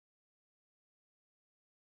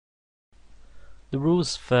the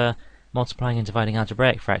rules for multiplying and dividing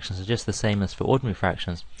algebraic fractions are just the same as for ordinary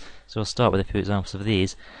fractions. So we'll start with a few examples of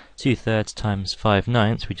these. 2/3 times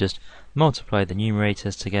 5/9, we just multiply the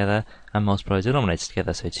numerators together and multiply the denominators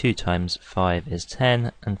together. So 2 times 5 is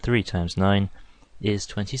 10 and 3 times 9 is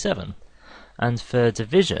 27. And for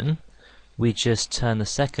division, we just turn the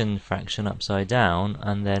second fraction upside down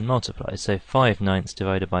and then multiply. So 5/9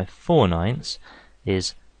 divided by 4/9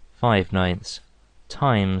 is 5/9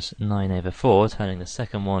 times 9/4, turning the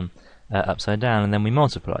second one upside down, and then we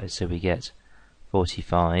multiply. So we get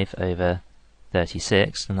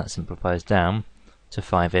 45/36, and that simplifies down to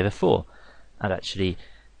 5/4. And actually,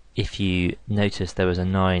 if you notice there was a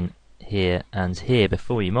 9 here and here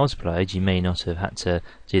before you multiplied, you may not have had to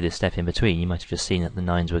do this step in between. You might have just seen that the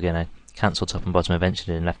 9s were going to cancel top and bottom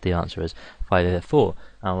eventually and left the answer as 5/4.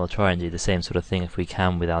 And we'll try and do the same sort of thing if we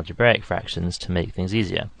can with algebraic fractions to make things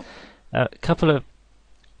easier. A couple of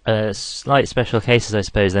slight special cases, I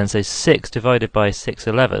suppose, then. So 6 divided by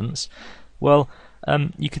 6/11. Well,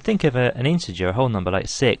 you could think of an integer, a whole number like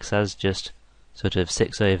 6, as just sort of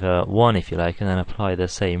 6/1, if you like, and then apply the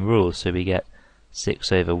same rules. So we get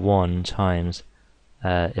 6/1 times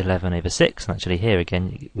 11/6. And actually here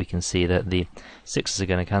again we can see that the 6's are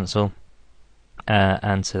going to cancel,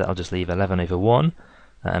 and so that'll just leave 11/1.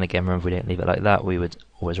 And again, remember, we don't leave it like that, we would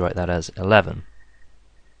always write that as 11.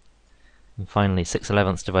 And finally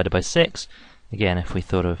 6/11 divided by 6. Again, if we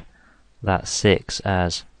thought of that 6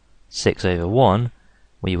 as 6/1,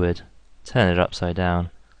 we would turn it upside down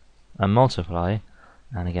and multiply,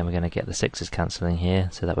 and again we're going to get the 6's cancelling here,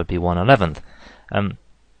 so that would be 1/11.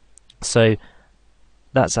 So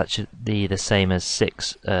that's actually the same as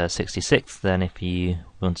 6/66 then, if you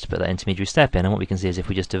wanted to put that intermediary step in. And what we can see is if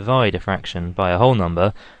we just divide a fraction by a whole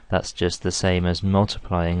number, that's just the same as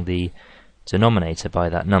multiplying the denominator by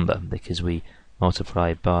that number, because we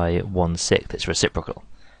multiply by 1/6. It's reciprocal.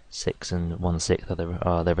 6 and 1/6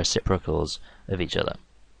 are the reciprocals of each other.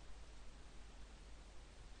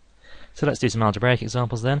 So let's do some algebraic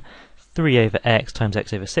examples then. 3/x times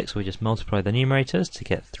x/6, we just multiply the numerators to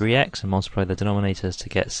get 3x and multiply the denominators to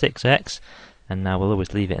get 6x, and now we'll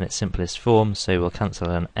always leave it in its simplest form, so we'll cancel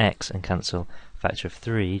an x and cancel a factor of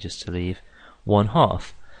 3 just to leave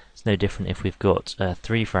 1/2. It's no different if we've got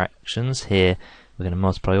 3 fractions. Here we're going to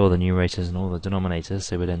multiply all the numerators and all the denominators,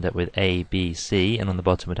 so we'd end up with a, b, c, and on the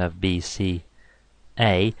bottom we'd have b, c,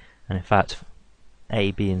 a, and in fact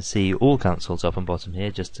a, b and c all cancel top and bottom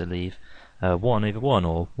here just to leave 1/1,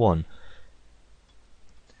 or 1.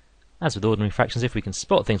 As with ordinary fractions, if we can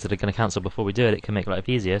spot things that are going to cancel before we do it, it can make life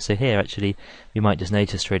easier. So here actually we might just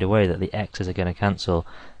notice straight away that the x's are going to cancel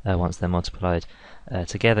once they're multiplied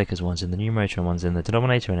together, because one's in the numerator and one's in the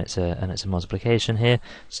denominator, and it's a multiplication here.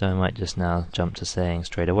 So I might just now jump to saying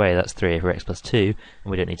straight away that's 3/x plus 2, and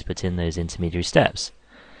we don't need to put in those intermediary steps.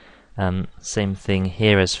 Same thing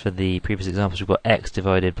here as for the previous examples. We've got x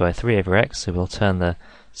divided by 3/x, so we'll turn the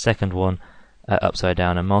second one upside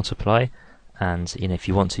down and multiply. And if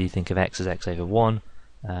you want to, you think of x as x/1,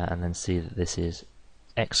 and then see that this is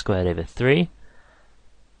x²/3.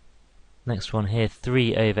 Next one here,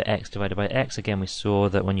 3/x divided by x. Again, we saw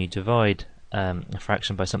that when you divide a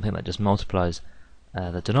fraction by something that just multiplies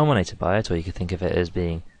the denominator by it, or you could think of it as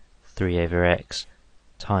being 3/x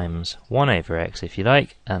times 1/x, if you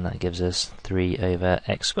like, and that gives us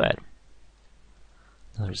 3/x².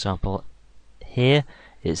 Another example here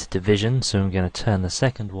is division, so I'm going to turn the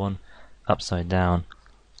second one upside down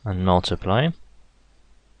and multiply,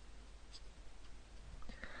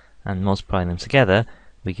 and multiplying them together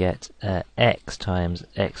we get x times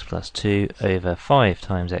x plus 2 over 5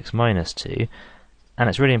 times x minus 2, and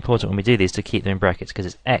it's really important when we do these to keep them in brackets, because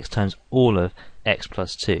it's x times all of x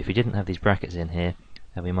plus 2. If we didn't have these brackets in here,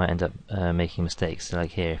 we might end up making mistakes. So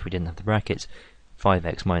like here, if we didn't have the brackets,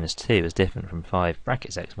 5x minus 2 is different from 5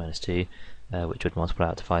 brackets x minus 2, which would multiply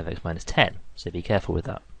out to 5x minus 10, so be careful with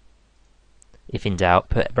that. If in doubt,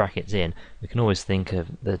 put brackets in. We can always think of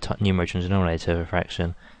the numerator and denominator of a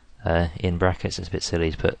fraction in brackets. It's a bit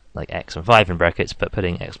silly to put like x and 5 in brackets, but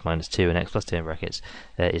putting x minus 2 and x plus 2 in brackets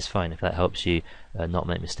is fine. If that helps you not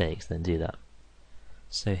make mistakes, then do that.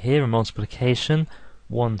 So here a multiplication,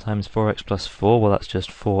 1 times 4x plus 4, well that's just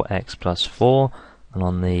 4x plus 4, and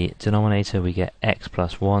on the denominator we get x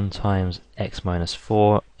plus 1 times x minus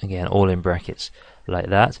 4, again all in brackets like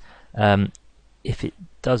that. If it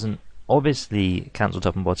doesn't obviously cancel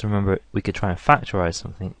top and bottom, remember we could try and factorize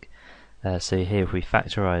something. So here if we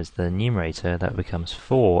factorize the numerator, that becomes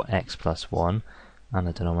 4x plus 1, and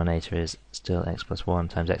the denominator is still x plus 1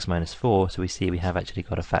 times x minus 4, so we see we have actually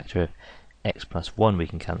got a factor of x plus 1 we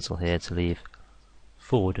can cancel here to leave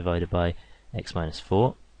 4 divided by x minus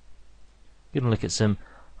 4. We're going to look at some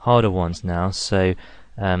harder ones now. So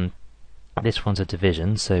this one's a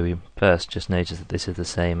division, so we first just notice that this is the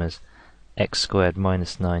same as x squared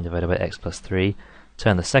minus 9 divided by x plus 3.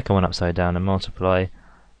 Turn the second one upside down and multiply,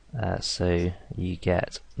 so you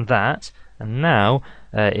get that. And now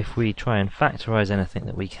if we try and factorize anything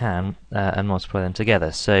that we can and multiply them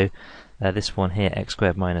together, so this one here, x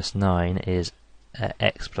squared minus 9, is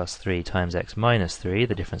x plus 3 times x minus 3,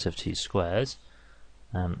 the difference of two squares,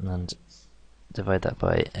 and divide that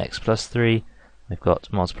by x plus 3. We've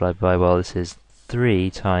got multiplied by, well, this is 3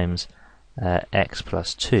 times x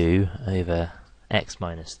plus 2 over x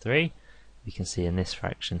minus 3. We can see in this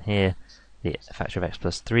fraction here the factor of x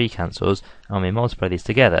plus 3 cancels, and when we multiply these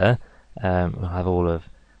together, we'll have all of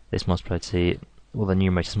this multiplied to all the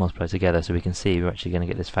numerators multiplied together, so we can see we're actually going to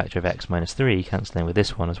get this factor of x minus 3 cancelling with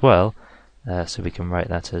this one as well, so we can write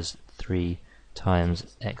that as 3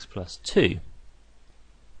 times x plus 2.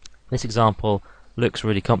 This example looks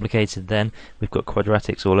really complicated then. We've got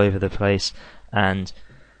quadratics all over the place, and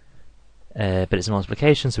but it's a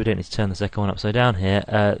multiplication, so we don't need to turn the second one upside down here.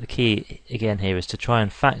 The key again here is to try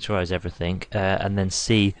and factorize everything and then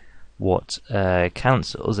see what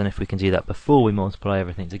cancels, and if we can do that before we multiply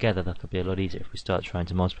everything together, that'll be a lot easier. If we start trying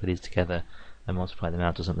to multiply these together and multiply them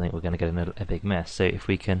out or something, we're going to get in a big mess. So if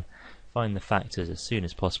we can find the factors as soon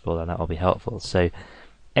as possible, then that will be helpful. So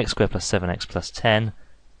x squared plus 7x plus 10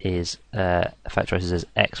 is factorizes as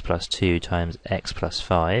x plus 2 times x plus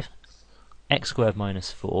 5. X squared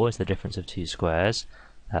minus 4 is the difference of two squares.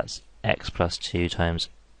 That's x plus 2 times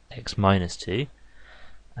x minus 2.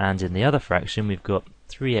 And in the other fraction, we've got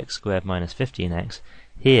 3x squared minus 15x.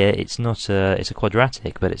 Here, it's a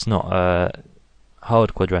quadratic, but it's not a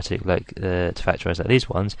hard quadratic like to factorize like these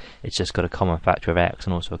ones. It's just got a common factor of x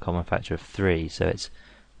and also a common factor of 3. So it's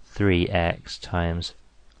 3x times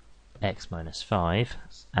x minus 5,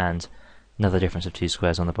 and another difference of two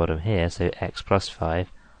squares on the bottom here, so x plus 5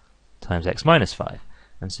 times x minus 5.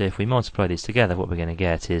 And so if we multiply these together, what we're going to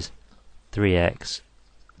get is 3x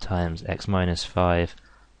times x minus 5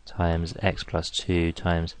 times x plus 2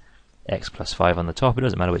 times x plus 5 on the top. It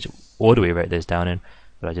doesn't matter which order we write those down in,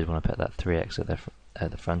 but I did want to put that 3x at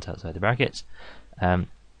the front outside the brackets. And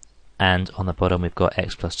on the bottom we've got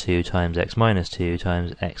x plus 2 times x minus 2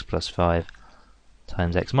 times x plus 5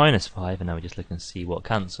 times x minus 5, and now we just look and see what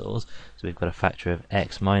cancels. So we've got a factor of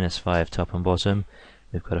x minus 5 top and bottom,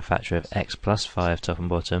 we've got a factor of x plus 5 top and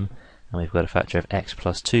bottom, and we've got a factor of x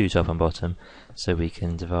plus 2 top and bottom, so we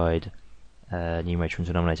can divide numerator and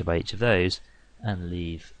denominator by each of those and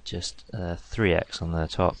leave just 3x on the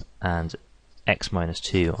top and x minus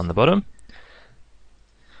 2 on the bottom.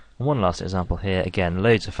 And one last example here, again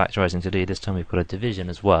loads of factorizing to do. This time we've got a division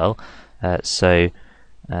as well, so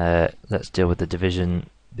let's deal with the division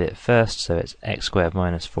bit first. So it's x squared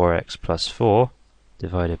minus 4x plus 4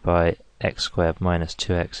 divided by x squared minus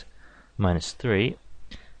 2x minus 3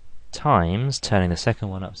 times, turning the second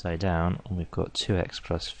one upside down, and we've got 2x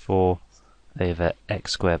plus 4 over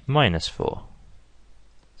x squared minus 4.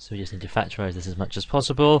 So we just need to factorize this as much as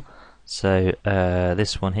possible. So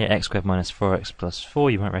this one here, x squared minus 4x plus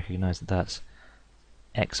 4, you might recognize that that's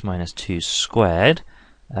x minus 2 squared.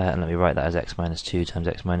 And let me write that as x minus 2 times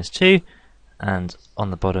x minus 2. And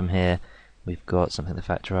on the bottom here, we've got something that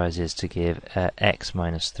factorizes to give x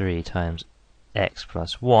minus 3 times x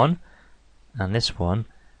plus 1. And this one,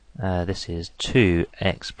 this is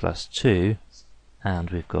 2x plus 2. And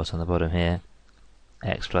we've got on the bottom here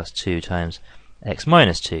x plus 2 times x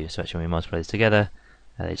minus 2. So actually when we multiply these together,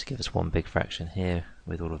 they just give us one big fraction here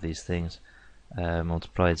with all of these things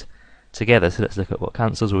multiplied together. So let's look at what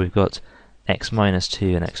cancels. Well, we've got x minus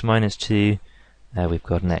 2 and x minus 2. We've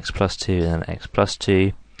got an x plus 2 and an x plus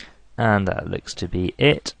 2. And that looks to be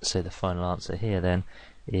it. So the final answer here then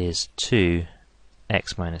is 2x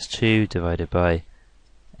minus 2 divided by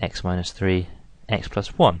x minus 3, x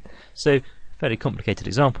plus 1. So fairly complicated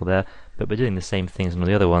example there, but we're doing the same things on all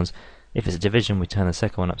the other ones. If it's a division, we turn the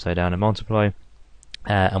second one upside down and multiply,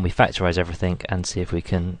 and we factorize everything and see if we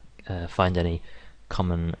can find any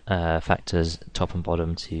common factors top and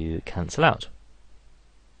bottom to cancel out.